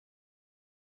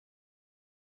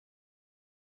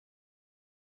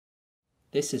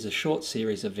This is a short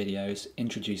series of videos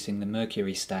introducing the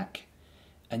Mercury stack,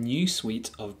 a new suite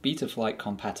of Betaflight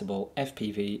compatible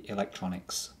FPV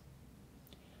electronics.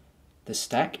 The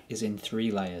stack is in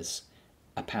 3 layers: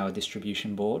 a power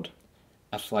distribution board,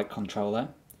 a flight controller,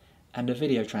 and a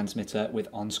video transmitter with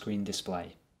on-screen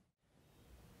display.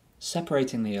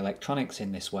 Separating the electronics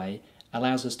in this way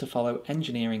allows us to follow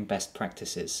engineering best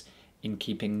practices in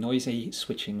keeping noisy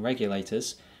switching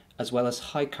regulators as well as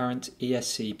high current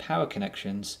ESC power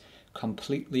connections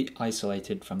completely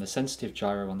isolated from the sensitive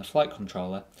gyro on the flight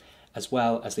controller, as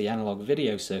well as the analog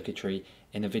video circuitry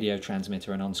in the video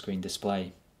transmitter and on-screen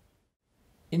display.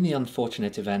 In the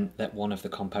unfortunate event that one of the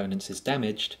components is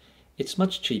damaged, it's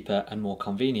much cheaper and more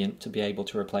convenient to be able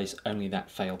to replace only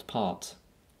that failed part.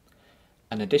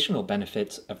 An additional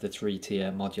benefit of the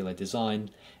 3-tier modular design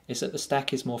is that the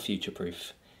stack is more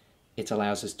future-proof. It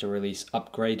allows us to release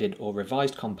upgraded or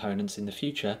revised components in the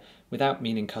future without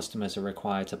meaning customers are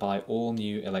required to buy all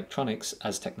new electronics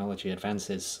as technology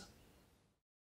advances.